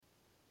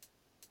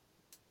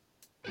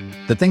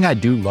The thing I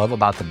do love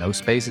about the note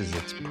space is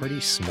it's pretty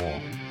small.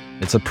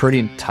 It's a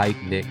pretty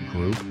tight-knit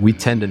group. We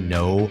tend to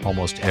know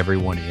almost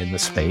everyone in the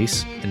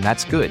space, and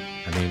that's good.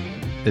 I mean,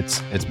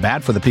 it's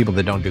bad for the people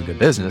that don't do good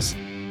business,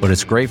 but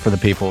it's great for the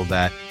people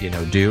that,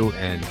 do.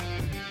 And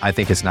I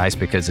think it's nice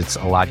because it's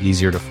a lot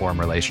easier to form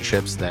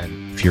relationships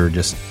than if you're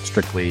just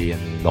strictly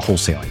in the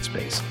wholesaling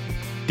space.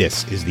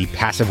 This is the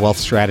Passive Wealth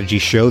Strategy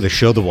Show, the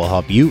show that will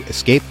help you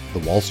escape the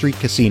Wall Street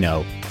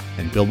casino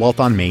and build wealth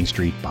on Main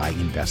Street by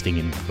investing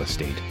in real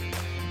estate.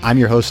 I'm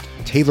your host,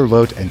 Taylor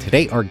Loht, and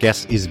today our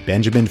guest is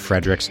Benjamin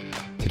Fredericks.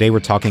 Today we're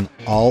talking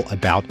all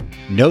about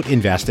note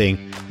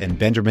investing and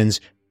Benjamin's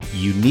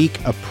unique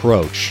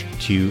approach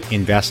to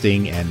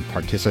investing and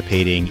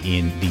participating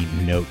in the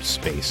note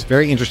space.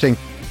 Very interesting,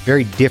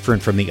 very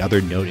different from the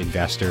other note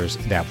investors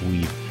that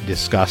we've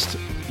discussed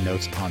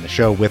notes on the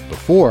show with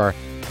before.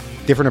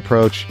 Different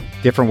approach,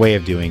 different way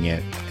of doing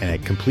it, and a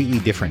completely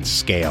different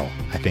scale,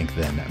 I think,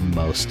 than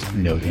most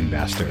note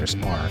investors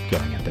are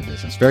going at the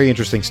business. Very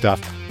interesting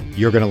stuff.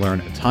 You're going to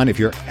learn a ton. If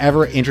you're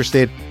ever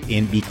interested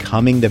in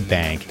becoming the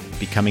bank,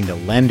 becoming the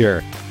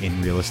lender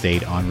in real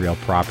estate on real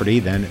property,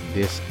 then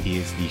this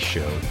is the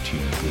show to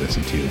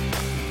listen to.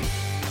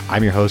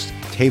 I'm your host,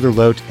 Taylor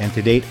Loht, and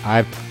to date,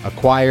 I've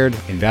acquired,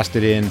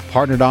 invested in,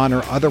 partnered on,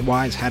 or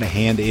otherwise had a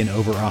hand in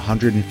over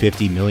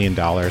 $150 million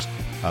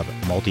of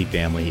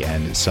multifamily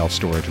and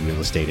self-storage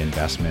real estate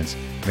investments.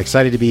 I'm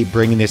excited to be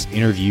bringing this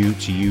interview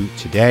to you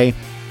today.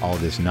 All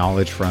of this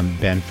knowledge from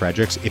Ben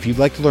Fredericks. If you'd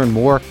like to learn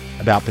more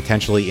about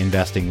potentially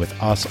investing with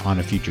us on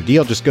a future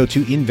deal, just go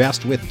to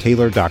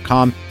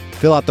investwithtaylor.com,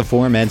 fill out the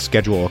form, and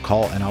schedule a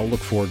call, and I'll look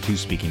forward to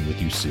speaking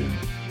with you soon.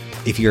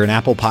 If you're an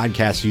Apple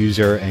Podcast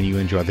user and you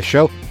enjoy the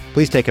show,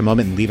 please take a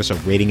moment and leave us a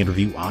rating and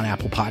review on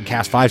Apple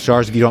Podcasts. 5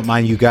 stars if you don't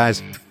mind, you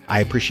guys. I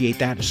appreciate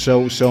that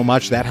so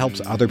much. That helps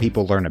other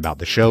people learn about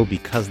the show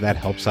because that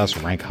helps us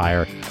rank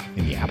higher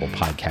in the Apple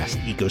Podcast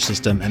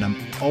ecosystem. And I'm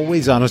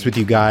always honest with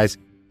you guys,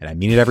 and I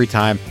mean it every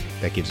time.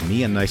 That gives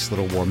me a nice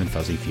little warm and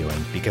fuzzy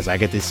feeling because I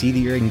get to see that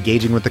you're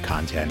engaging with the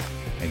content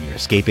and you're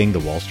escaping the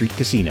Wall Street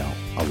casino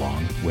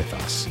along with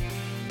us.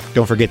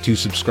 Don't forget to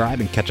subscribe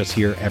and catch us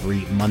here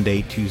every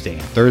Monday, Tuesday,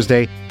 and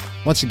Thursday.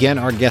 Once again,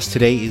 our guest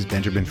today is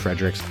Benjamin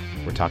Fredericks.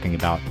 We're talking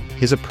about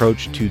his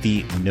approach to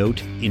the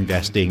note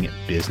investing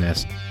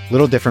business. A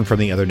little different from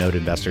the other note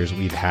investors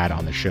we've had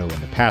on the show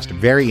in the past.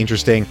 Very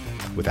interesting.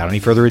 Without any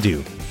further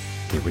ado,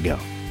 here we go.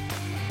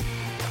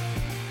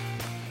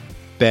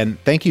 Ben,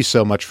 thank you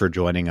so much for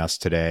joining us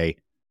today.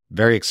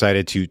 Very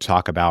excited to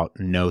talk about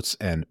notes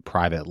and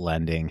private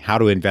lending, how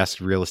to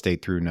invest real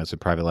estate through notes and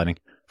private lending.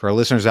 For our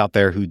listeners out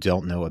there who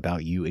don't know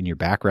about you and your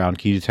background,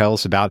 can you tell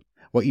us about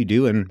what you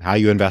do and how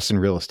you invest in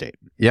real estate?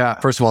 Yeah.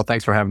 First of all,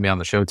 thanks for having me on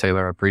the show,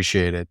 Taylor. I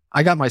appreciate it.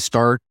 I got my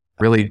start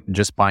really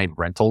just buying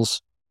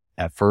rentals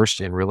at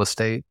first in real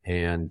estate.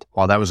 And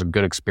while that was a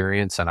good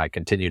experience and I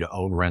continue to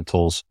own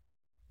rentals,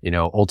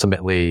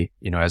 ultimately,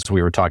 as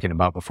we were talking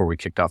about before we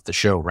kicked off the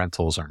show,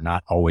 rentals are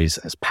not always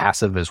as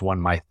passive as one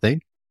might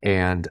think.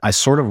 And I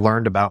sort of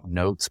learned about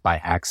notes by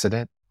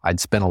accident. I'd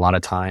spent a lot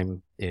of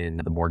time in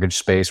the mortgage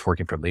space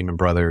working for Lehman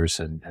Brothers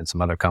and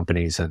some other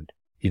companies. And,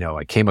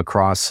 I came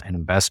across an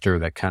investor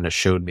that kind of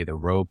showed me the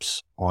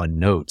ropes on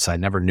notes. I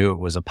never knew it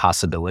was a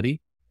possibility.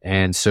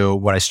 And so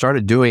what I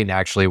started doing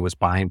actually was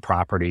buying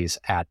properties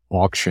at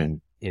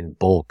auction in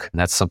bulk. And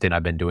that's something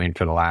I've been doing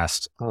for the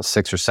last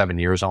 6 or 7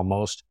 years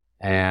almost.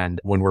 And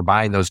when we're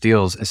buying those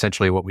deals,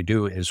 essentially what we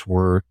do is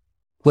we're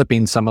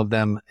flipping some of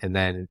them. And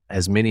then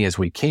as many as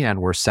we can,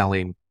 we're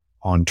selling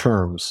on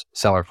terms,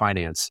 seller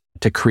finance,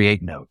 to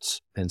create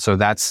notes. And so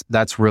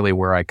that's really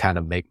where I kind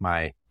of make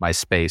my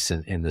space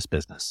in this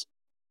business.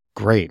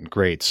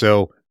 Great.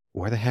 So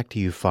where the heck do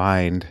you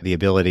find the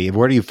ability,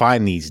 where do you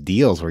find these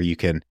deals where you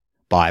can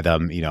buy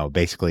them,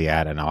 basically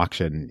at an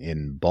auction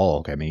in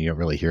bulk? I mean, you don't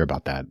really hear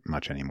about that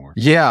much anymore.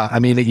 Yeah. I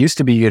mean, it used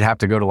to be you'd have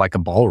to go to like a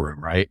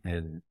ballroom, right?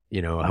 And,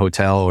 a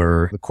hotel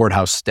or the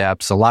courthouse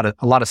steps. A lot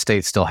of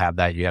states still have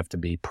that. You have to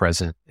be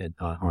present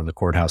on the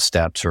courthouse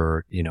steps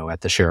or,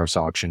 at the sheriff's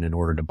auction in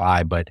order to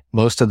buy. But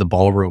most of the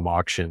ballroom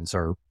auctions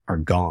are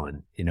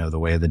gone, the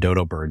way of the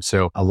dodo bird.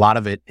 So a lot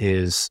of it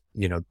is,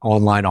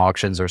 online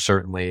auctions are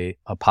certainly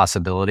a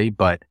possibility,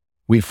 but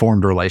we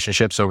formed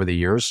relationships over the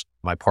years.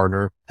 My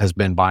partner has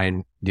been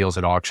buying deals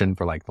at auction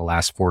for like the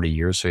last 40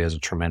 years. So he has a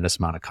tremendous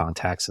amount of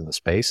contacts in the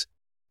space.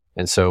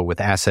 And so with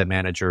asset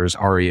managers,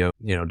 REO,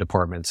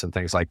 departments and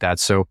things like that.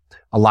 So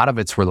a lot of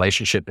it's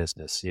relationship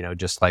business,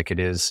 just like it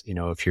is,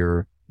 if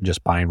you're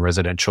just buying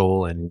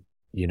residential and,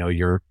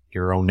 your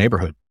own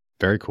neighborhood.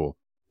 Very cool.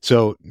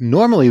 So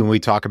normally when we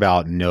talk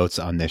about notes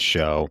on this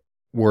show,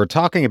 we're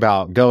talking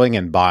about going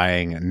and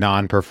buying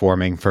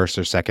non-performing first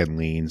or second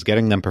liens,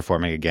 getting them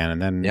performing again,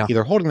 and then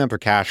either holding them for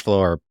cash flow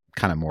or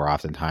kind of more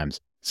oftentimes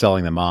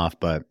selling them off.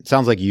 But it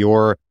sounds like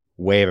your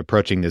way of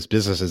approaching this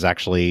business is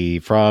actually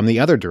from the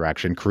other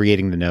direction,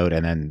 creating the note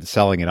and then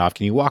selling it off.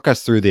 Can you walk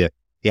us through the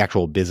the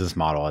actual business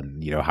model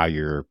and, how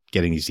you're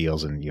getting these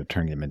deals and,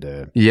 turning them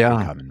into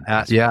income.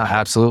 Yeah,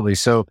 absolutely.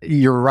 So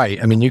you're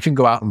right. I mean, you can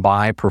go out and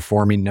buy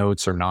performing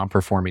notes or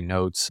non-performing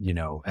notes,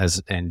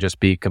 and just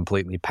be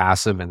completely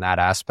passive in that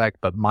aspect.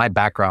 But my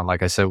background,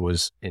 like I said,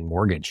 was in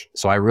mortgage.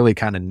 So I really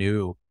kind of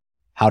knew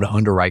how to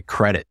underwrite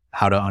credit,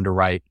 how to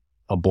underwrite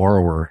a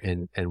borrower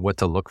and what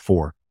to look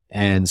for.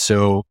 And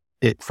so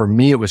for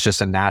me, it was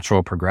just a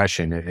natural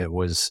progression.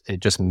 It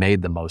just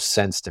made the most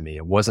sense to me.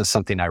 It wasn't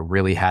something I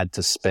really had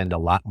to spend a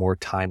lot more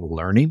time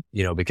learning,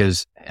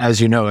 because as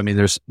you know, I mean,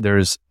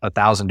 there's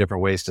 1,000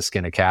 different ways to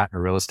skin a cat in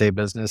a real estate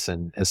business,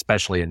 and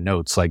especially in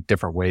notes, like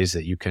different ways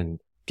that you can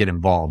get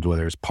involved,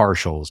 whether it's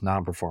partials,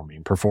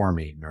 non-performing,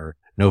 performing, or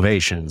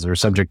novations, or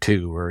subject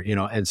to, or,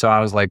 and so I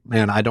was like,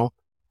 man, I don't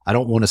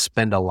want to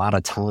spend a lot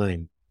of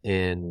time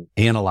in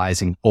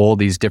analyzing all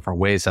these different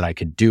ways that I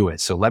could do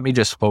it. So let me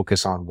just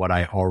focus on what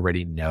I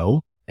already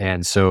know.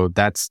 And so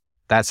that's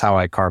how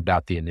I carved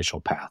out the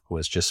initial path,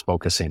 was just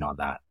focusing on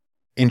that.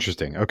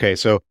 Interesting. Okay.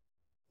 So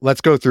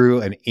let's go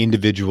through an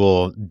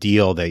individual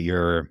deal that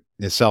you're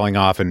selling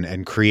off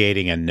and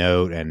creating a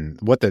note, and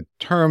what the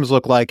terms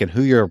look like and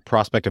who your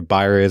prospective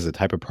buyer is, the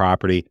type of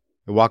property.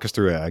 Walk us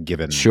through a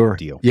given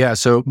deal. Yeah.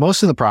 So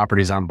most of the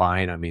properties I'm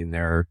buying, I mean,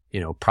 they're,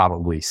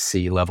 probably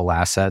C-level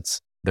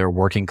assets. They're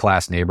working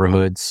class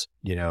neighborhoods.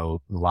 A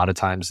lot of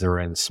times they're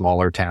in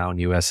smaller town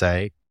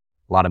USA,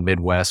 a lot of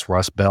Midwest,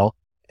 Rust Belt.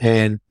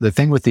 And the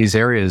thing with these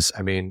areas,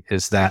 I mean,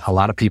 is that a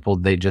lot of people,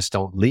 they just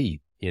don't leave,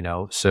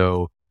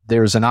 so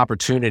there's an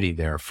opportunity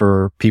there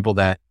for people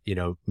that,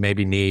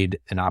 maybe need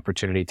an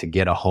opportunity to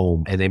get a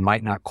home, and they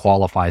might not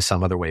qualify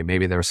some other way.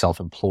 Maybe they're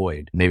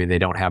self-employed. Maybe they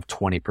don't have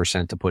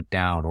 20% to put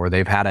down, or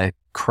they've had a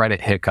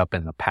credit hiccup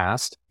in the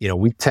past.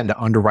 We tend to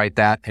underwrite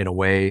that in a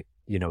way,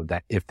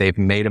 that if they've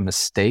made a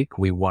mistake,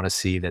 we want to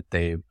see that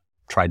they've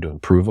tried to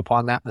improve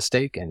upon that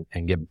mistake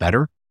and get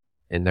better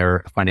in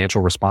their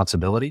financial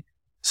responsibility.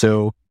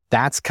 So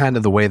that's kind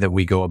of the way that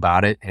we go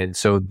about it. And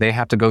so they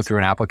have to go through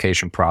an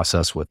application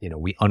process with,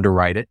 we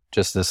underwrite it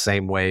just the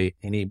same way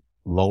any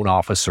loan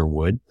officer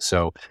would.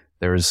 So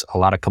there's a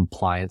lot of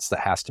compliance that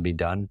has to be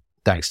done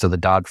thanks to the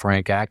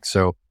Dodd-Frank Act.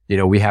 So,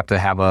 we have to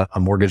have a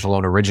mortgage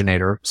loan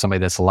originator, somebody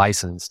that's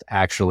licensed,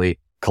 actually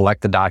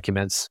collect the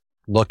documents,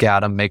 look at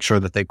them, make sure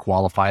that they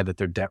qualify, that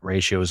their debt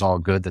ratio is all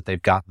good, that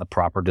they've gotten the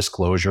proper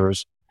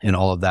disclosures and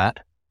all of that.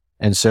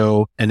 And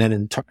so, and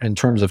then in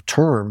terms of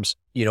terms,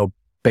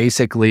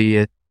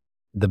 basically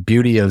the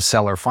beauty of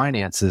seller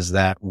finance is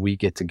that we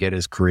get to get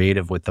as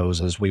creative with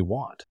those as we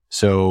want.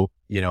 So,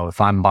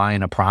 if I'm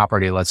buying a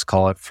property, let's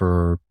call it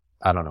for,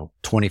 I don't know,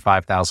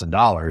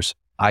 $25,000,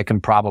 I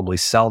can probably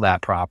sell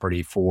that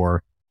property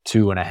for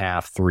 2.5,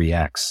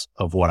 3x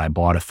of what I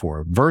bought it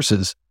for,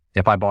 versus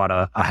if I bought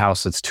a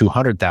house that's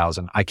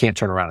 $200,000, I can't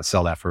turn around and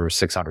sell that for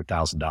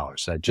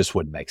 $600,000. That just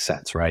wouldn't make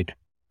sense, right?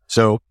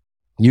 So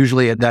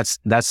usually that's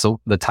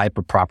the type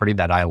of property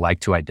that I like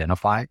to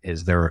identify.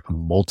 Is there a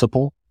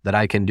multiple that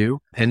I can do?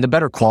 And the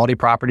better quality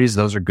properties,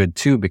 those are good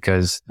too,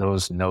 because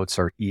those notes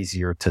are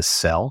easier to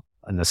sell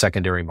in the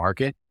secondary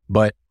market.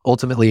 But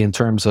ultimately, in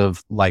terms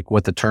of like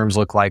what the terms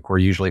look like, we're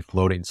usually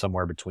floating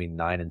somewhere between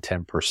 9 and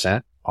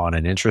 10% on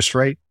an interest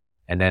rate.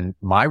 And then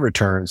my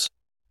returns,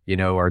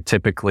 are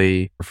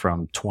typically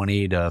from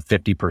 20 to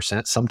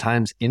 50%,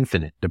 sometimes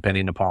infinite,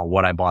 depending upon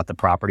what I bought the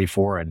property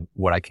for and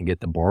what I can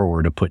get the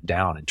borrower to put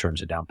down in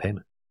terms of down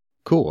payment.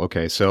 Cool.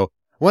 Okay. So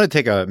I want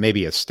to take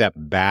maybe a step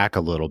back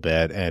a little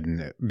bit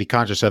and be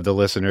conscious of the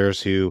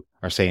listeners who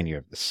are saying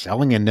you're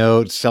selling a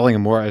note, selling a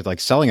more, like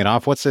selling it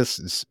off. What's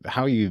this?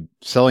 How are you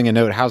selling a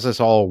note? How's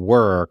this all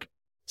work?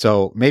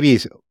 So maybe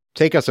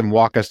take us and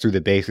walk us through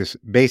the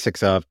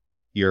basics of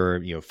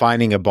you're,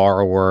 finding a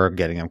borrower,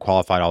 getting them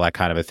qualified, all that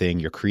kind of a thing.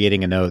 You're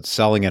creating a note,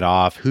 selling it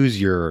off. Who's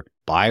your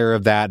buyer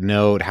of that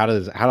note? How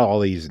do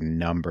all these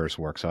numbers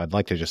work? So I'd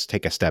like to just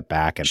take a step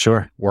back and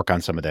work on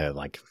some of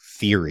the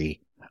theory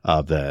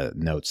of the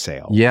note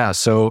sale. Yeah.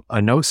 So a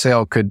note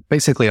sale could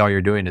basically, all you're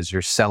doing is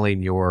you're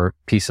selling your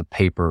piece of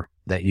paper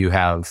that you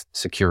have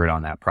secured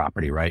on that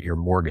property, right? Your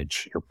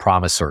mortgage, your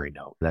promissory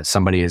note that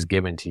somebody has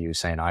given to you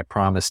saying, I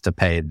promise to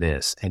pay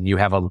this. And you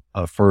have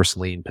a first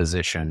lien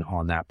position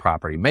on that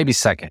property, maybe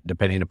second,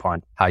 depending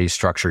upon how you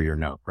structure your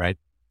note, right?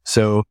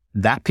 So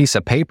that piece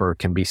of paper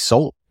can be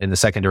sold in the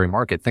secondary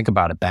market. Think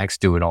about it. Banks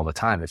do it all the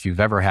time. If you've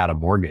ever had a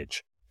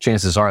mortgage,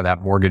 chances are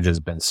that mortgage has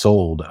been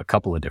sold a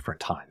couple of different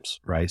times,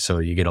 right? So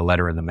you get a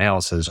letter in the mail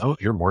that says, oh,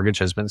 your mortgage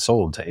has been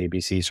sold to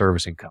ABC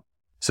Servicing Company.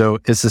 So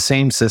it's the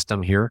same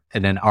system here.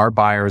 And then our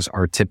buyers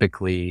are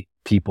typically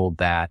people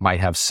that might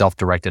have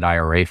self-directed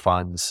IRA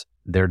funds.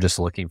 They're just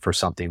looking for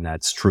something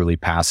that's truly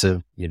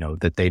passive,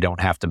 that they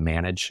don't have to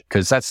manage.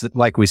 Because that's,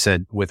 like we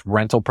said, with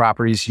rental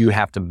properties, you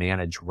have to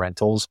manage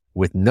rentals.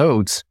 With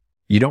notes,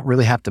 you don't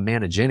really have to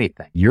manage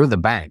anything. You're the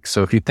bank.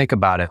 So if you think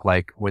about it,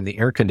 like when the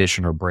air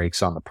conditioner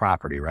breaks on the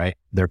property, right?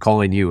 They're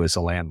calling you as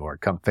a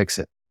landlord, come fix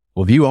it.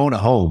 Well, if you own a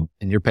home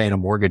and you're paying a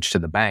mortgage to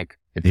the bank,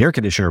 if the air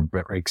conditioner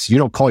breaks, you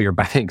don't call your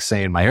bank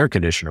saying my air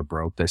conditioner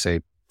broke. They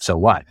say, So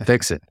what?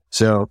 Fix it.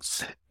 So,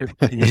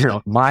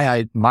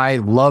 my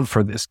love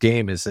for this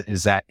game is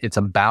that it's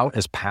about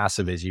as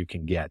passive as you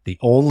can get. The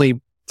only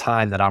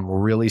time that I'm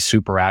really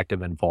super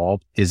active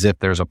involved is if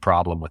there's a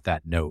problem with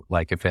that note,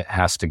 like if it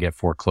has to get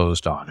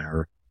foreclosed on,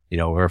 or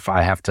if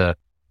I have to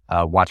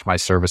watch my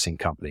servicing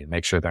company and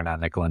make sure they're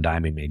not nickel and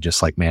diming me,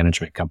 just like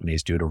management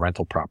companies do to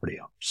rental property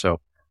owners. So,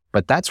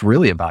 but that's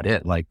really about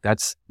it. Like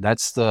that's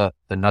the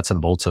nuts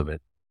and bolts of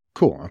it.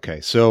 Cool.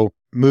 Okay. So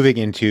moving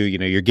into,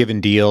 you're given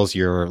deals,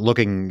 you're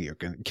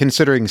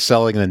considering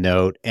selling the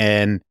note,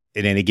 and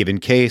in any given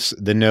case,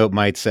 the note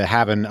might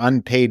have an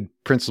unpaid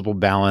principal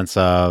balance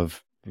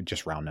of,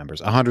 just round numbers,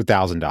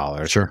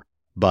 $100,000. Sure.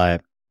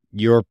 But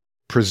you're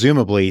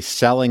presumably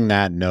selling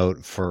that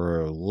note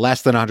for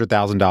less than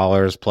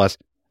 $100,000, plus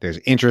there's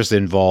interest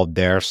involved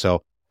there.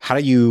 So how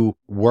do you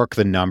work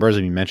the numbers?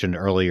 And you mentioned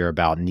earlier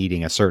about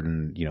needing a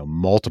certain,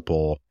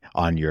 multiple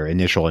on your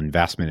initial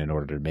investment in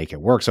order to make it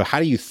work. So how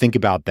do you think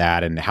about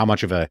that, and how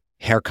much of a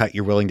haircut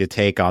you're willing to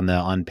take on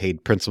the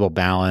unpaid principal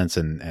balance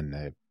and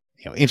the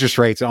interest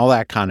rates and all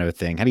that kind of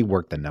thing? How do you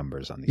work the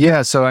numbers on these?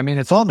 Yeah. So,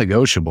 it's all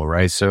negotiable,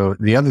 right? So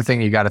the other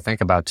thing you got to think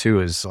about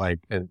too is like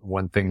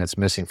one thing that's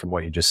missing from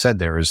what you just said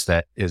there is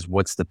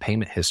what's the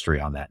payment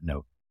history on that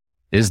note?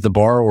 Is the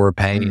borrower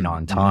paying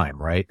on time,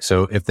 right?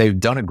 So if they've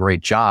done a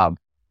great job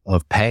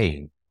of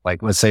paying,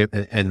 like let's say,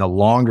 and the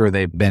longer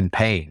they've been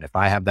paying, if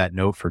I have that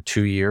note for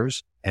 2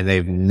 years and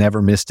they've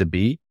never missed a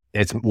beat,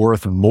 it's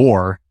worth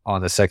more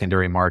on the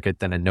secondary market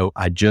than a note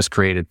I just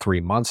created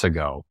 3 months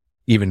ago,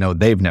 even though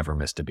they've never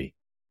missed a beat.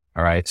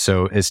 All right.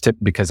 So it's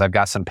because I've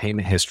got some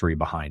payment history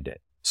behind it.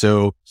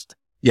 So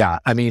yeah,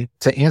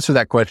 to answer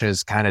that question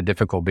is kind of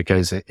difficult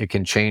because it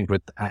can change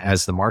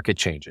as the market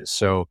changes.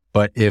 So,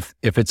 but if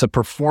it's a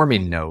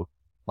performing note,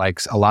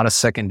 like a lot of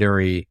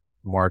secondary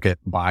market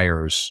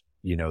buyers,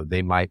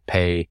 they might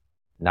pay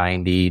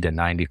 90 to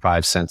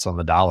 95 cents on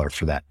the dollar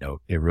for that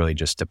note. It really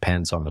just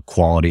depends on the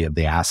quality of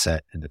the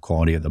asset and the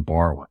quality of the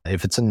borrower.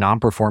 If it's a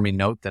non-performing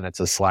note, then it's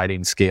a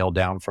sliding scale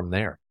down from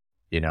there.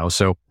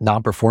 So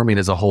non-performing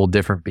is a whole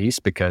different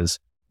beast because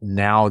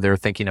now they're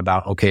thinking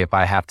about, okay, if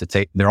I have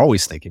to they're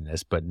always thinking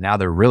this, but now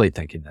they're really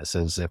thinking this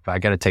is if I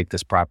got to take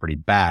this property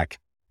back,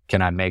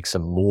 can I make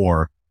some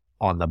more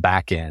on the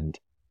back end,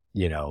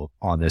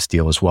 on this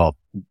deal as well,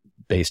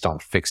 based on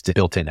fixed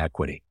built-in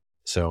equity.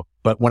 So,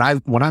 but when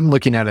I'm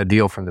looking at a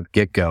deal from the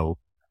get-go,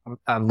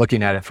 I'm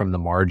looking at it from the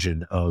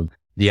margin of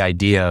the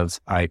idea of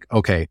like,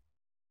 okay,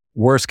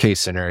 worst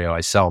case scenario,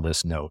 I sell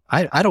this note.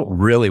 I don't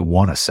really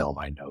want to sell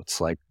my notes.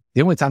 Like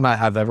the only time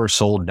I've ever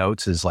sold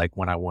notes is like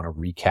when I want to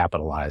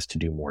recapitalize to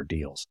do more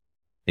deals.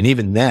 And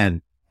even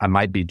then I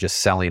might be just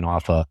selling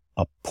off a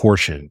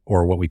portion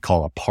or what we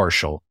call a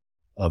partial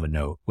of a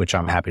note, which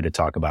I'm happy to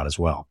talk about as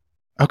well.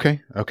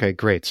 Okay,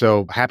 great.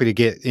 So happy to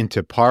get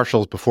into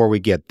partials. Before we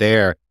get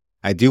there,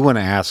 I do want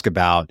to ask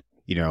about,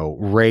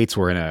 rates.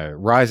 We're in a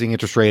rising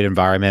interest rate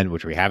environment,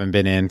 which we haven't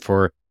been in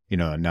for,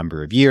 a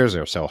number of years.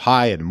 They're so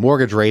high and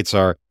mortgage rates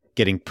are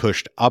getting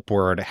pushed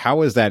upward.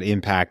 How is that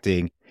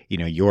impacting,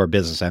 your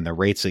business and the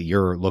rates that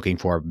you're looking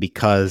for?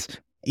 Because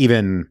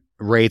even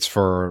rates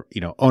for,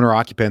 owner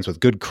occupants with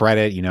good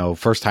credit,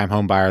 first time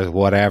home buyers,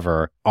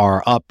 whatever,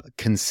 are up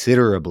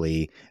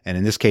considerably. And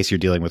in this case, you're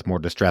dealing with more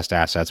distressed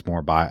assets,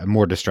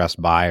 more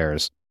distressed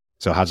buyers.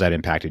 So how's that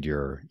impacted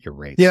your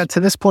rates? Yeah, to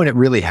this point, it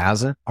really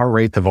hasn't. Our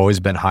rates have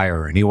always been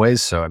higher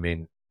anyways. So,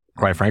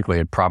 quite frankly,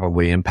 it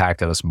probably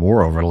impacted us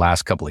more over the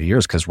last couple of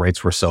years because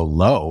rates were so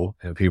low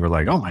and people were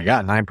like, oh my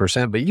God,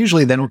 9%. But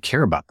usually they don't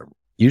care about them.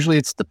 Usually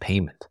it's the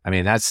payment.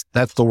 That's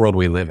the world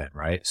we live in,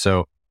 right?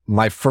 So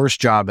my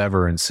first job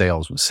ever in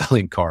sales was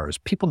selling cars.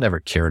 People never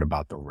cared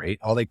about the rate.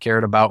 All they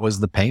cared about was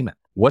the payment.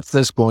 What's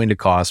this going to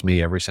cost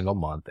me every single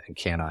month and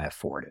can I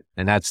afford it?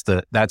 And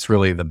that's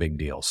really the big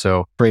deal.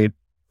 So rate,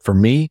 for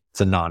me,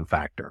 it's a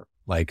non-factor.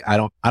 Like I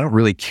don't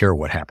really care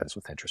what happens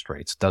with interest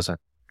rates. Doesn't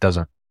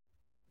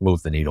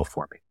move the needle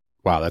for me.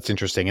 Wow, that's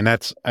interesting. And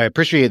I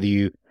appreciate that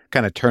you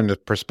kind of turned the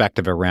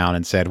perspective around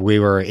and said we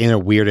were in a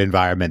weird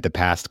environment the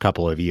past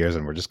couple of years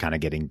and we're just kind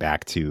of getting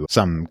back to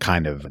some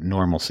kind of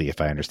normalcy,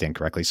 if I understand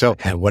correctly. So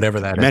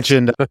whatever that is.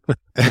 Mentioned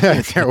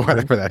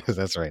whatever that is,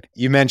 that's right.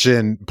 You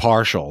mentioned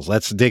partials.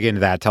 Let's dig into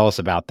that. Tell us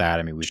about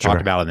that. We've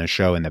talked about it in the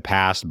show in the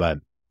past, but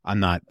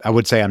I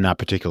would say I'm not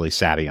particularly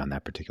savvy on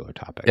that particular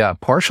topic. Yeah,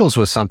 partials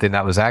was something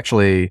that was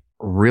actually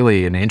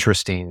really an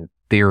interesting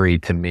theory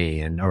to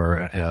me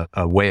or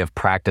a way of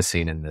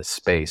practicing in this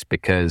space,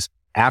 because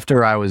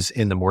after I was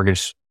in the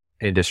mortgage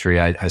industry,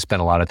 I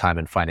spent a lot of time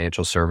in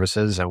financial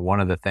services. And one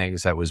of the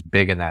things that was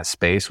big in that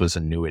space was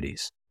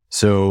annuities.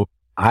 So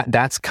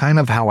that's kind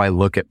of how I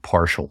look at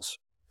partials.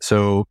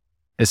 So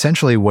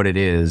essentially what it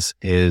is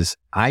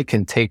I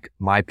can take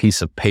my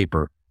piece of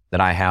paper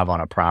that I have on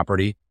a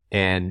property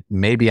and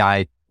maybe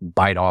I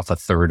bite off a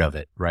third of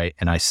it, right?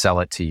 And I sell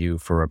it to you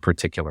for a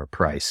particular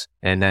price.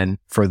 And then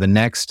for the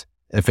next,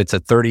 if it's a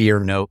 30-year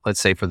note, let's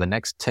say for the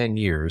next 10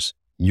 years,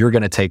 you're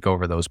going to take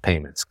over those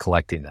payments,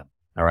 collecting them.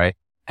 All right.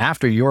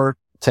 After your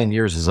 10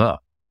 years is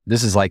up,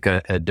 this is like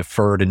a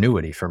deferred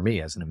annuity for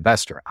me as an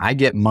investor. I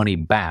get money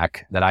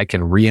back that I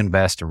can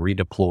reinvest and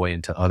redeploy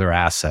into other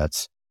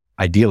assets,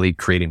 ideally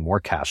creating more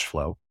cash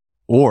flow.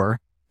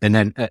 And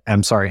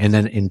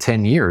then in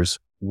 10 years,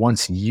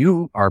 once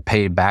you are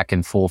paid back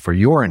in full for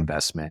your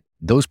investment,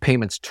 those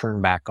payments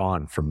turn back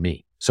on for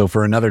me. So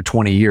for another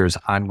 20 years,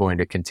 I'm going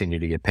to continue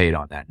to get paid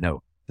on that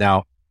note.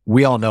 Now,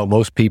 we all know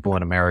most people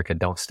in America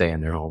don't stay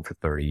in their home for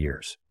 30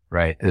 years,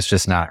 right? It's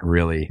just not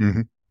really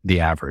the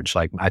average.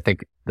 Like, I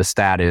think the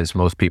stat is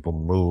most people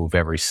move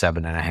every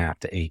 7.5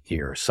 to 8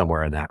 years,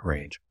 somewhere in that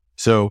range.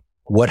 So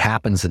what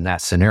happens in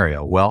that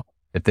scenario? Well,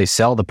 if they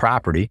sell the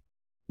property,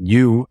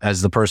 you,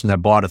 as the person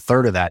that bought a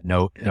third of that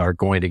note, are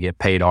going to get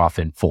paid off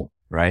in full,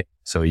 right?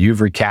 So you've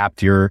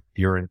recapped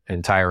your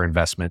entire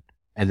investment,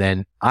 and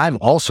then I'm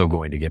also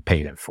going to get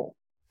paid in full.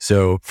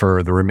 So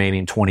for the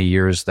remaining 20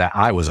 years that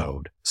I was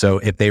owed. So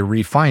if they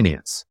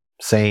refinance,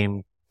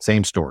 same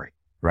story,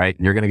 right?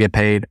 You're going to get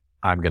paid.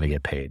 I'm going to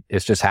get paid.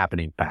 It's just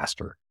happening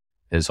faster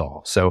is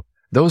all. So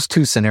those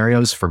two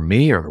scenarios for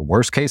me are the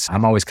worst case.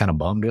 I'm always kind of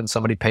bummed when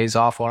somebody pays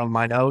off one of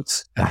my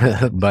notes,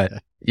 but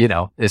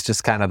it's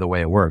just kind of the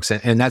way it works.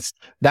 And that's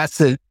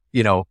the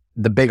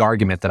big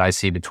argument that I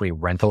see between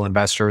rental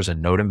investors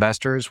and note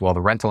investors. Well,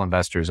 the rental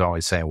investors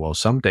always say, well,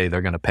 someday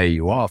they're going to pay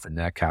you off and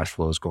that cash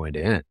flow is going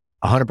to end.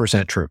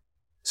 100% true.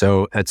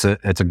 So it's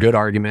a good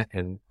argument.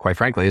 And quite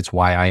frankly, it's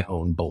why I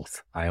own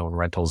both. I own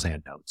rentals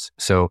and notes.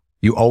 So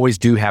you always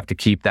do have to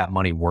keep that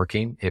money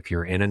working if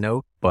you're in a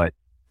note, but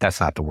that's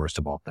not the worst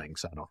of all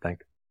things, I don't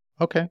think.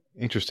 Okay.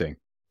 Interesting.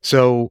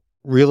 So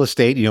real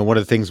estate, one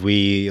of the things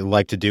we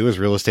like to do as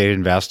real estate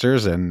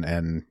investors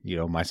and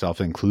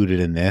myself included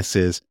in this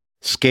is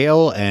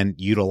scale and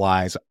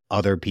utilize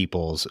other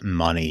people's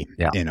money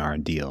in our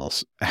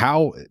deals.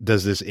 How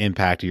does this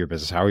impact your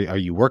business? How are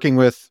you working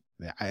with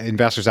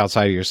investors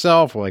outside of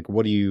yourself? Like,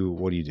 what do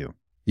you do?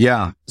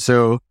 Yeah.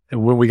 So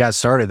when we got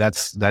started,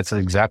 that's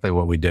exactly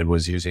what we did,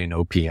 was using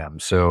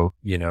OPM. So,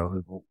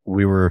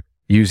 we were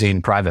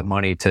using private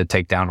money to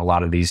take down a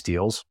lot of these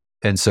deals.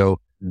 And so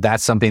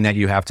that's something that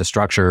you have to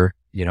structure,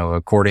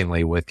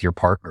 accordingly with your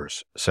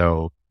partners.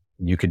 So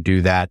you could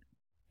do that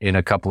in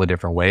a couple of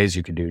different ways.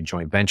 You could do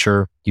joint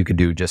venture. You could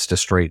do just a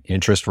straight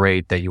interest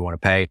rate that you want to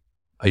pay.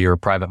 You're a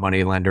private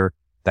money lender.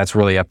 That's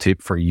really up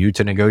for you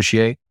to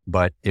negotiate.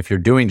 But if you're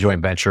doing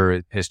joint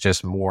venture, it's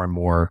just more and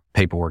more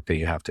paperwork that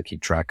you have to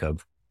keep track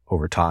of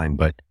over time.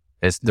 But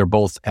they're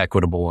both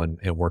equitable and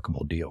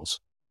workable deals.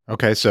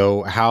 Okay.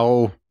 So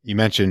how you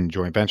mentioned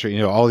joint venture,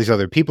 all these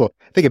other people.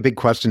 I think a big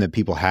question that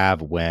people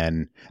have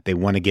when they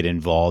want to get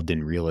involved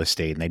in real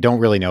estate and they don't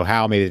really know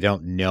how, maybe they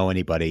don't know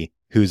anybody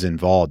who's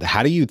involved.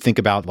 How do you think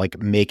about like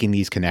making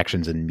these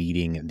connections and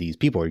meeting these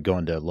people? Are you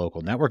going to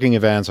local networking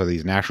events or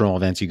these national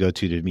events you go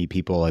to meet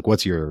people? Like,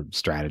 what's your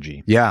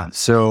strategy? Yeah.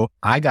 So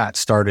I got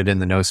started in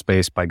the note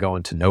space by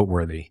going to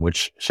Noteworthy,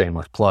 which,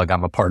 shameless plug,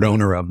 I'm a part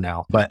owner of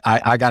now. But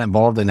I got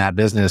involved in that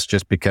business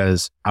just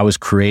because I was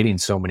creating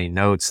so many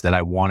notes that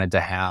I wanted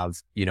to have,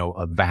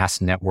 a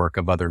vast network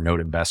of other note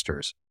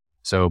investors.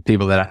 So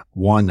people that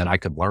I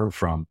could learn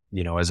from,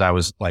 as I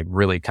was like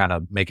really kind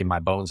of making my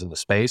bones in the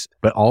space,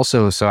 but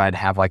also so I'd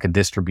have like a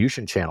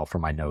distribution channel for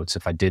my notes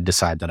if I did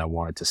decide that I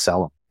wanted to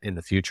sell them in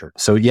the future.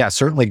 So yeah,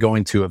 certainly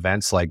going to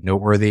events like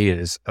Noteworthy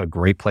is a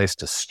great place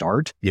to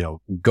start.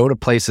 Go to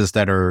places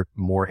that are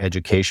more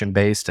education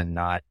based and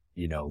not,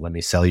 let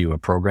me sell you a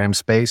program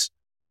space.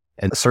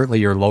 And certainly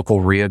your local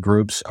RIA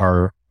groups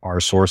are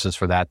sources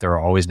for that. There are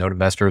always note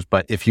investors,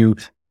 but if you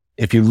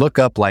look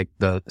up like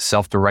the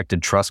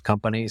self-directed trust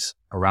companies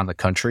around the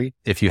country,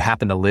 if you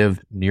happen to live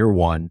near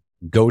one,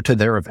 go to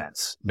their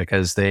events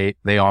because they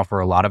offer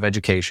a lot of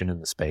education in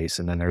the space.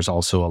 And then there's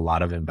also a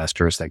lot of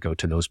investors that go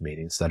to those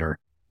meetings that are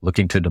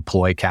looking to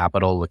deploy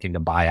capital, looking to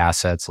buy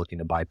assets, looking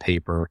to buy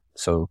paper.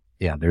 So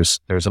yeah, there's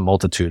a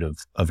multitude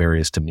of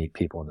areas to meet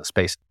people in the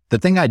space. The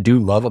thing I do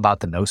love about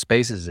the note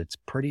space is it's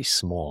pretty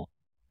small.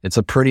 It's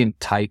a pretty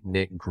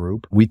tight-knit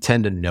group. We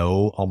tend to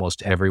know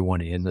almost everyone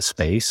in the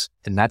space,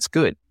 and that's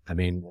good. I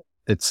mean,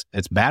 it's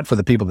bad for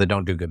the people that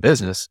don't do good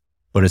business,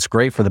 but it's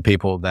great for the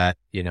people that,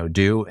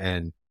 do.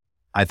 And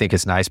I think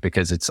it's nice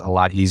because it's a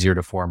lot easier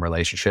to form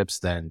relationships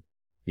than,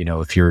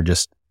 if you're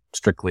just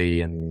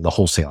strictly in the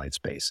wholesaling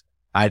space.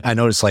 I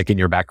noticed like in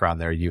your background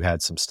there, you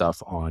had some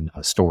stuff on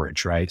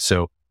storage, right?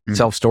 So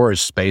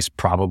self-storage space,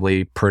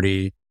 probably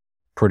pretty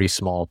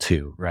small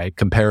too, right?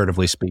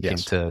 Comparatively speaking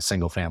to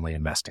single family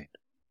investing.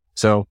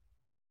 So,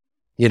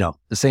 the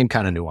same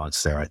kind of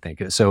nuance there, I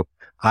think. So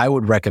I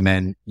would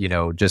recommend,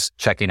 just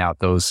checking out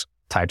those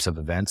types of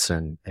events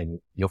and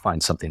you'll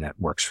find something that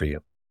works for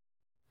you.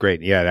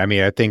 Great. Yeah. I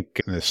mean, I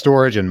think the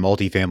storage and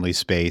multifamily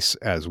space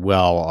as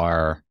well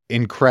are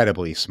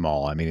incredibly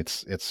small. I mean,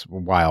 it's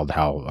wild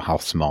how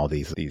small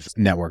these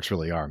networks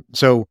really are.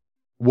 So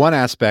one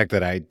aspect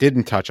that I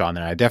didn't touch on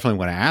that I definitely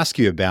want to ask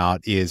you about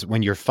is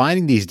when you're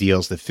finding these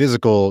deals, the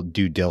physical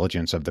due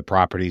diligence of the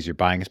properties you're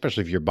buying,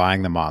 especially if you're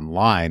buying them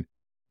online,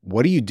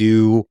 what do you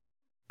do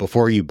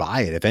before you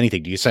buy it? If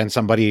anything, do you send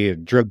somebody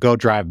to go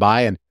drive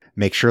by and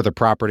make sure the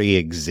property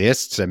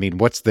exists? I mean,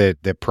 what's the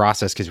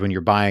process? Because when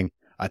you're buying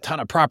a ton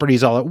of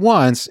properties all at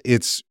once,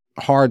 it's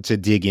hard to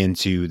dig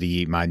into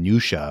the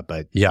minutia,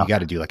 but you got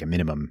to do like a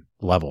minimum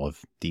level of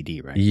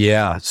DD, right?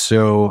 Yeah.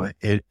 So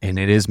it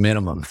is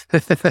minimum.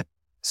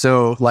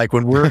 So like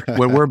when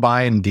we're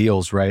buying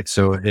deals, right?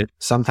 So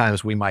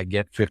sometimes we might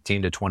get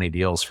 15 to 20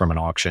 deals from an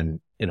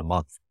auction in a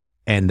month,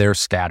 and they're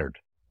scattered.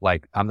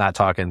 Like, I'm not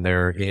talking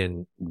they're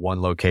in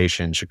one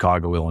location,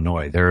 Chicago,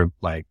 Illinois. They're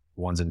like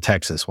one's in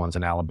Texas, one's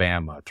in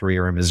Alabama, 3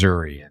 are in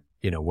Missouri,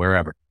 and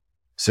wherever.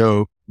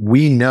 So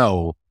we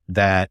know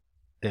that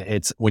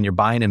it's when you're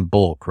buying in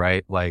bulk,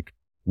 right? Like,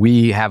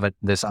 we have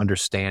this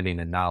understanding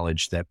and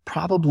knowledge that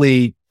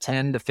probably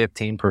 10 to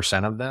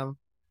 15% of them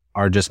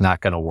are just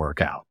not going to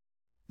work out.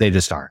 They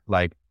just aren't.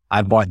 Like,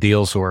 I've bought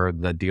deals where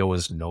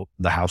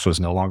the house was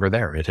no longer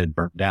there. It had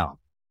burnt down,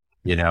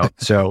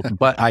 So,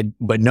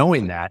 but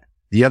knowing that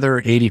the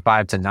other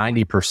 85 to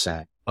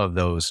 90% of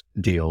those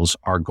deals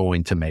are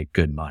going to make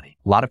good money.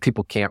 A lot of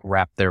people can't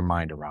wrap their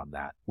mind around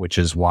that, which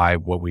is why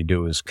what we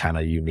do is kind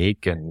of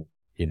unique and,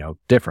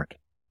 different.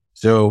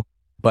 So,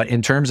 but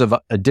in terms of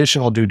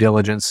additional due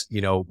diligence,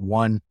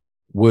 one,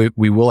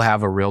 we will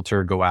have a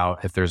realtor go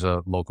out. If there's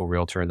a local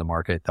realtor in the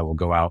market that will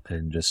go out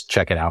and just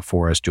check it out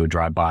for us, do a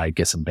drive-by,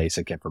 get some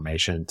basic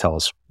information, tell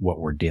us what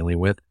we're dealing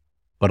with.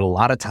 But a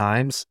lot of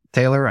times,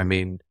 Taylor, I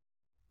mean,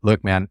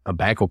 look, man, a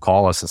bank will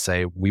call us and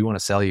say, we want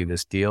to sell you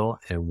this deal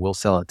and we'll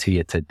sell it to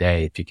you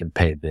today if you can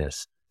pay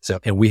this. So,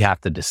 and we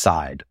have to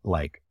decide,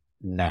 like,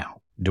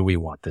 now, do we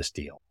want this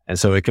deal? And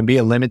so it can be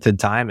a limited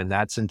time, and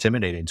that's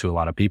intimidating to a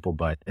lot of people,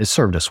 but it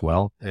served us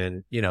well.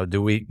 And,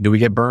 do we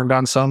get burned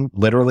on some?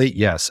 Literally?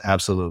 Yes,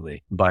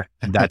 absolutely. But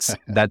that's,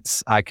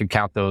 I could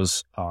count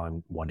those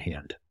on one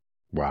hand.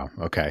 Wow.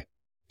 Okay.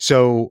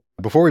 So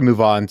before we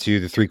move on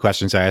to the 3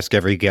 questions I ask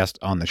every guest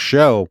on the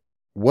show,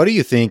 what do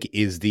you think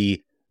is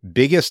the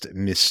biggest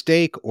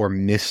mistake or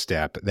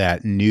misstep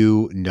that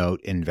new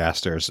note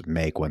investors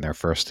make when they're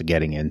first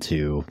getting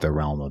into the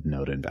realm of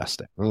note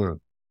investing?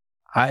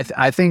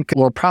 I think,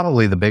 well,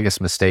 probably the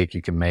biggest mistake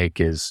you can make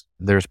is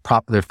there's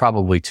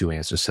probably 2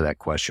 answers to that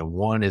question.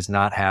 One is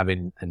not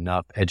having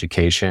enough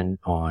education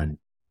on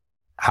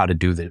how to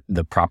do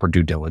the proper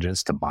due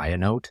diligence to buy a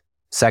note.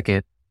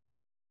 Second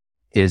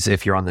is,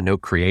 if you're on the note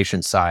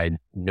creation side,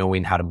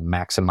 knowing how to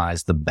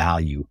maximize the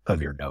value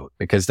of your note,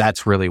 because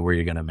that's really where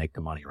you're going to make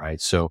the money, right?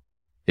 So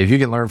if you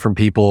can learn from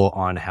people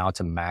on how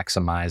to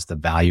maximize the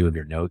value of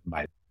your note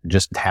by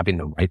just having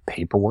the right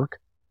paperwork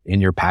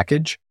in your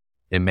package,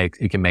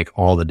 it can make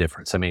all the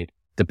difference. I mean,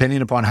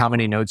 depending upon how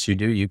many notes you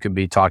do, you could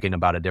be talking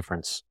about a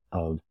difference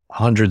of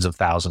hundreds of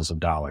thousands of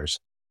dollars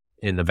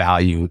in the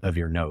value of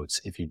your notes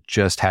if you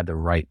just had the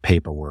right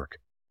paperwork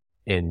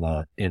in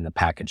the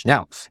package.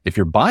 Now, if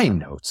you're buying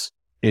notes,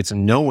 it's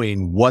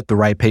knowing what the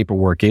right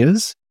paperwork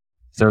is,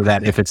 so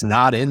that if it's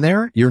not in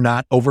there, you're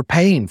not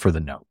overpaying for the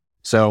note.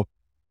 So,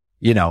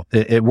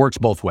 it works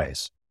both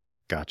ways.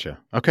 Gotcha.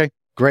 Okay,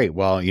 great.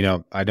 Well,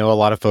 I know a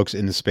lot of folks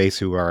in the space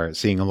who are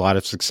seeing a lot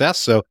of success.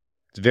 So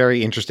it's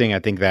very interesting. I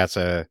think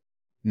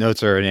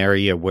notes are an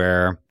area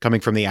where,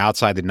 coming from the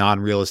outside, the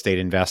non-real estate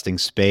investing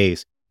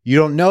space, you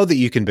don't know that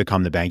you can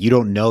become the bank. You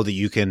don't know that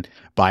you can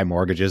buy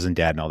mortgages and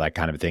debt and all that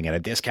kind of thing at a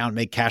discount,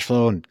 make cash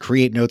flow and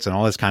create notes and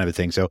all this kind of a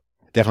thing. So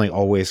definitely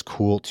always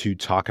cool to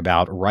talk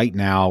about. Right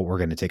now, we're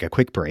going to take a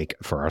quick break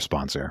for our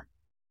sponsor.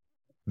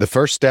 The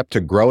first step to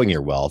growing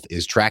your wealth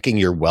is tracking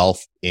your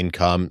wealth,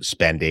 income,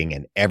 spending,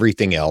 and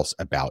everything else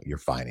about your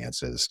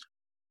finances.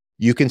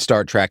 You can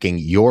start tracking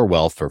your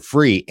wealth for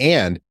free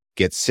and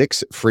get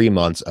 6 free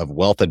months of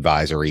wealth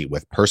advisory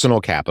with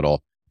Personal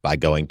Capital by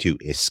going to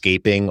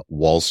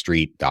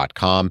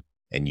escapingwallstreet.com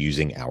and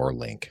using our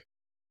link.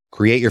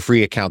 Create your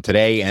free account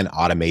today and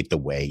automate the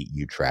way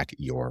you track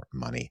your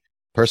money.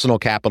 Personal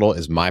Capital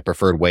is my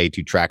preferred way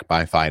to track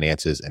my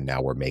finances, and now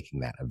we're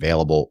making that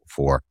available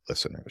for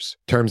listeners.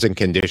 Terms and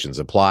conditions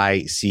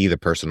apply. See the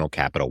Personal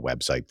Capital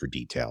website for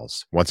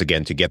details. Once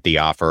again, to get the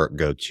offer,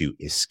 go to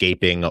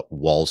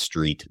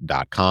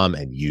escapingwallstreet.com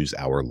and use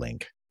our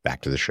link.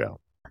 Back to the show.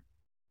 All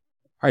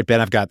right,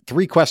 Ben, I've got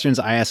 3 questions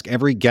I ask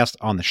every guest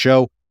on the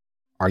show.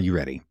 Are you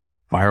ready?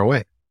 Fire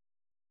away.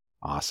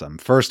 Awesome.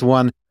 First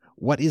one,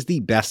 what is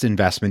the best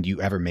investment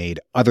you ever made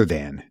other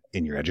than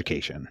in your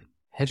education?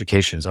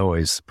 Education is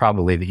always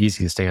probably the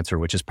easiest answer,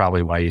 which is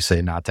probably why you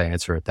say not to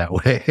answer it that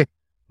way.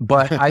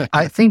 But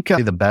I think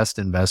the best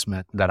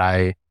investment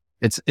that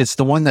it's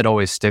the one that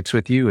always sticks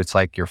with you. It's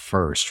like your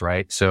first,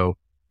 right? So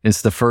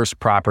it's the first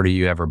property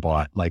you ever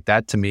bought. Like,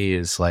 that to me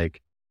is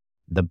like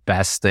the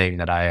best thing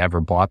that I ever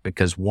bought,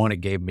 because one,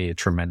 it gave me a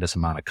tremendous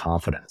amount of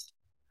confidence.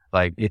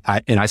 Like,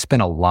 I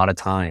spent a lot of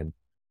time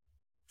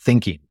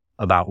thinking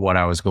about what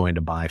I was going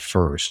to buy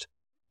first.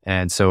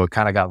 And so it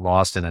kind of got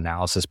lost in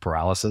analysis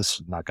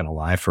paralysis, not going to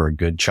lie, for a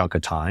good chunk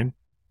of time.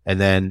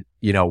 And then,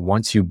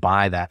 once you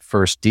buy that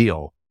first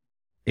deal,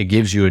 it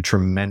gives you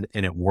and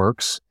it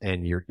works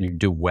and you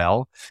do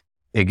well.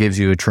 It gives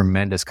you a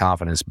tremendous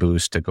confidence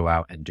boost to go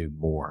out and do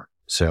more.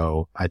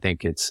 So I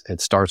think it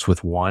starts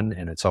with one,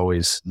 and it's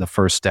always the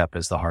first step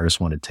is the hardest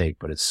one to take,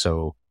 but it's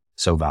so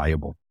so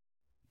valuable.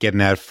 Getting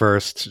that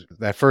first,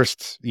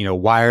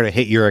 wire to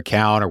hit your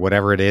account or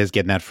whatever it is,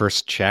 getting that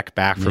first check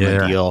back from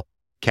a deal,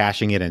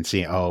 cashing it and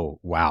seeing, oh,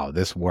 wow,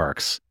 this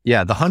works.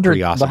 Yeah. The 100th.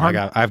 Pretty awesome.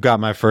 I've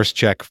got my first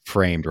check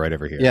framed right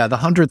over here. Yeah. The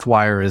 100th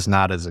wire is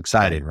not as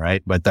exciting,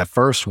 right? But that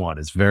first one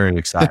is very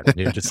exciting.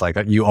 You're just like,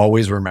 you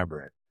always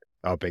remember it.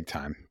 Oh, big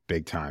time.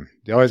 Big time.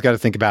 You always got to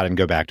think about it and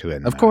go back to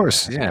it. Of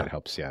course. It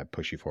helps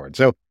push you forward.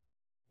 So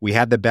we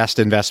had the best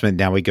investment.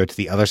 Now we go to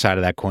the other side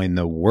of that coin,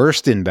 the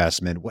worst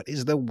investment. What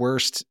is the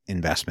worst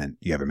investment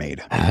you ever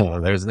made?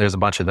 Oh, there's a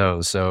bunch of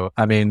those. So,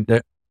 I mean,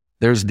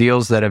 there's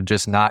deals that have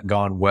just not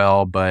gone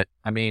well, but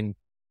I mean,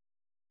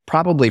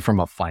 probably from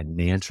a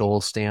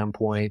financial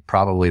standpoint,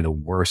 probably the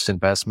worst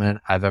investment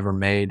I've ever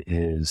made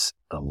is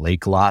a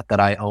lake lot that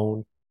I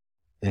own.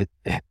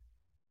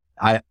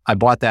 I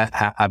bought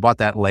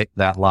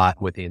that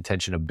lot with the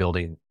intention of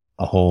building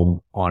a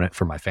home on it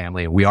for my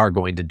family. And we are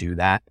going to do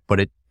that,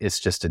 but it's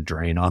just a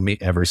drain on me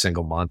every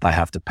single month. I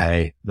have to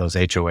pay those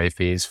HOA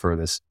fees for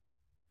this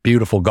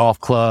beautiful golf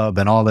club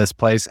and all this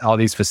place, all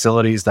these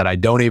facilities that I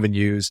don't even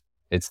use.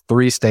 It's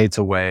 3 states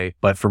away,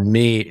 but for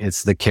me,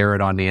 it's the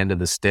carrot on the end of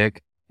the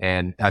stick.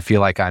 And I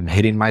feel like I'm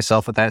hitting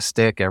myself with that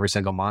stick every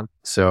single month.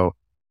 So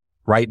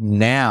right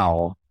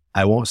now,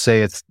 I won't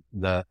say it's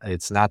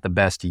not the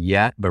best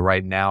yet, but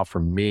right now for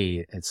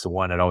me, it's the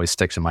one that always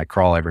sticks in my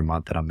crawl every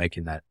month that I'm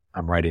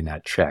writing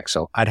that check.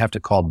 So I'd have to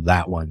call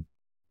that one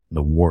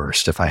the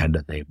worst if I had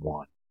to name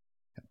one.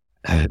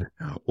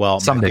 Well,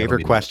 my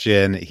favorite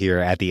question here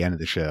at the end of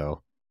the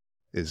show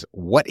is,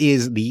 what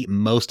is the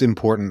most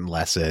important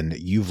lesson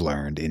you've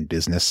learned in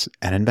business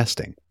and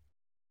investing?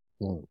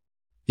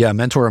 Yeah, a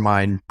mentor of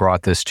mine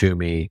brought this to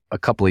me a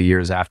couple of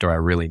years after I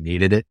really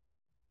needed it.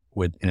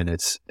 And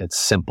it's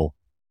simple.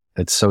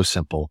 It's so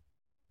simple.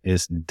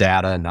 It's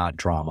data, not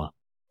drama.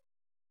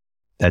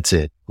 That's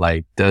it.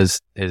 Like,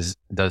 does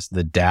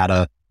the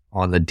data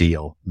on the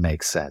deal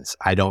make sense?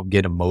 I don't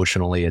get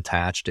emotionally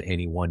attached to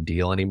any one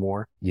deal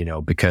anymore,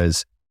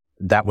 because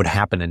that would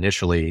happen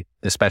initially,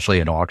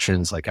 especially at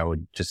auctions. Like, I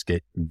would just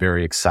get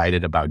very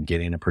excited about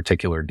getting a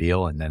particular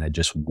deal, and then it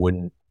just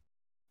wouldn't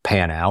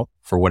pan out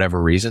for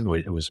whatever reason.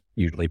 It was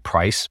usually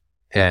price.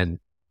 And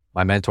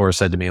my mentor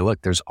said to me,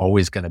 look, there's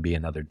always going to be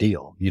another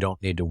deal. You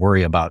don't need to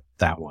worry about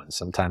that one.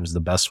 Sometimes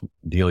the best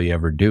deal you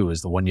ever do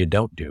is the one you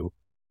don't do.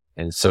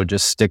 And so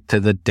just stick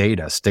to the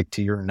data, stick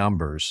to your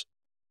numbers.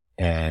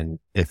 And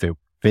if it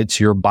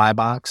fits your buy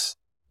box,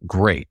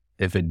 great.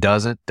 If it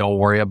doesn't, don't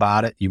worry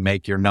about it. You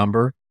make your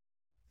number.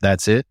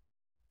 That's it.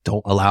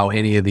 Don't allow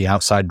any of the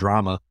outside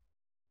drama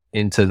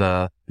into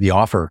the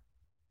offer,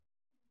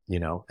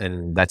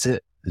 and that's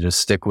it. Just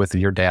stick with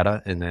your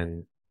data and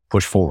then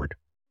push forward.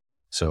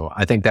 So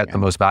I think that's the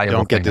most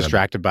valuable thing. Don't get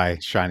distracted by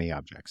shiny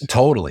objects.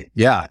 Totally.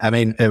 Yeah. I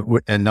mean,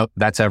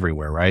 that's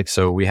everywhere, right?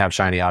 So we have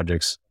shiny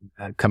objects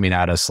coming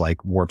at us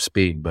like warp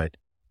speed, but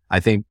I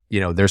think,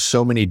 there's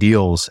so many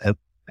deals, at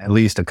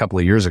least a couple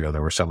of years ago,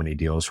 there were so many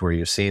deals where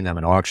you're seeing them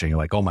in auction. You're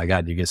like, oh my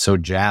God, you get so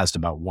jazzed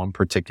about one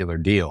particular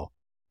deal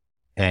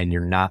and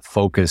you're not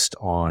focused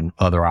on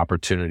other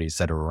opportunities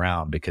that are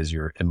around because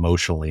you're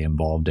emotionally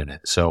involved in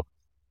it. So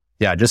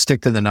yeah, just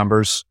stick to the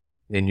numbers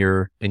in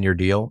your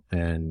deal,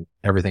 and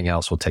everything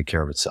else will take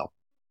care of itself.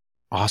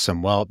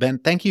 Awesome. Well, Ben,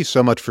 thank you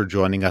so much for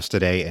joining us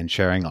today and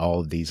sharing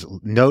all of these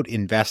note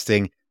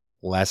investing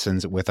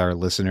lessons with our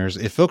listeners.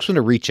 If folks want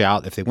to reach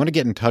out, if they want to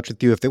get in touch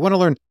with you, if they want to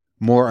learn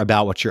more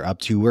about what you're up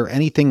to or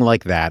anything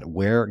like that,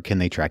 where can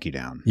they track you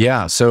down?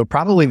 Yeah. So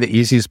probably the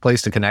easiest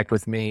place to connect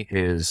with me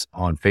is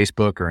on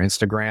Facebook or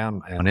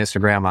Instagram. On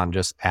Instagram, I'm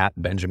just at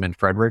Benjamin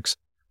Fredericks.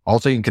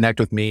 Also, you can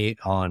connect with me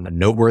on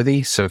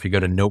Noteworthy. So if you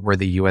go to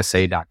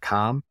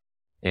noteworthyusa.com,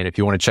 and if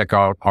you want to check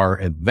out our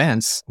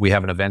events, we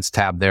have an events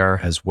tab there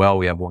as well.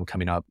 We have one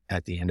coming up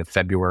at the end of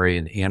February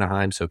in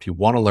Anaheim. So if you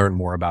want to learn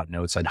more about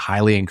notes, I'd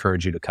highly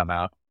encourage you to come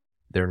out.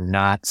 They're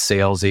not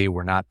salesy.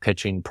 We're not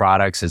pitching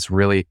products. It's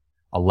really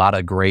a lot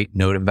of great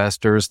note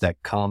investors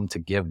that come to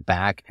give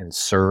back and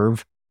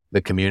serve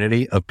the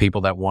community of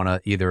people that want to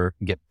either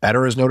get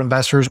better as note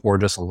investors or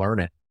just learn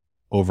it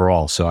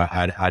overall. So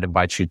I'd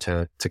invite you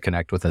to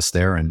connect with us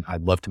there, and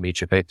I'd love to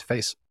meet you face to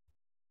face.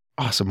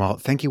 Awesome. Well,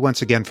 thank you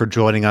once again for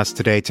joining us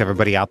today. To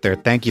everybody out there,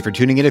 thank you for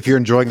tuning in. If you're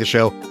enjoying the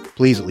show,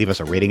 please leave us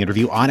a rating and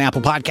review on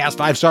Apple Podcasts,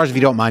 5 stars if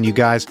you don't mind, you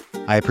guys.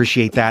 I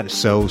appreciate that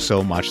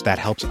so much. That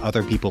helps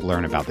other people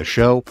learn about the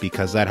show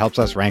because that helps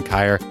us rank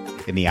higher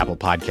in the Apple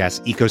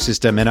Podcast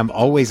ecosystem. And I'm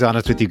always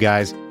honest with you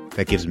guys.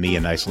 That gives me a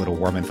nice little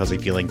warm and fuzzy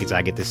feeling because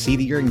I get to see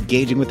that you're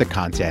engaging with the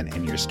content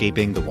and you're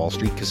escaping the Wall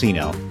Street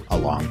casino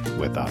along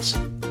with us.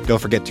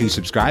 Don't forget to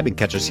subscribe and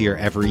catch us here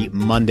every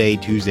Monday,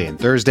 Tuesday, and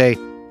Thursday.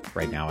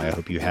 Right now, I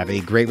hope you have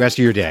a great rest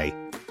of your day,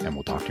 and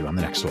we'll talk to you on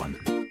the next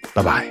one.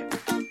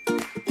 Bye-bye.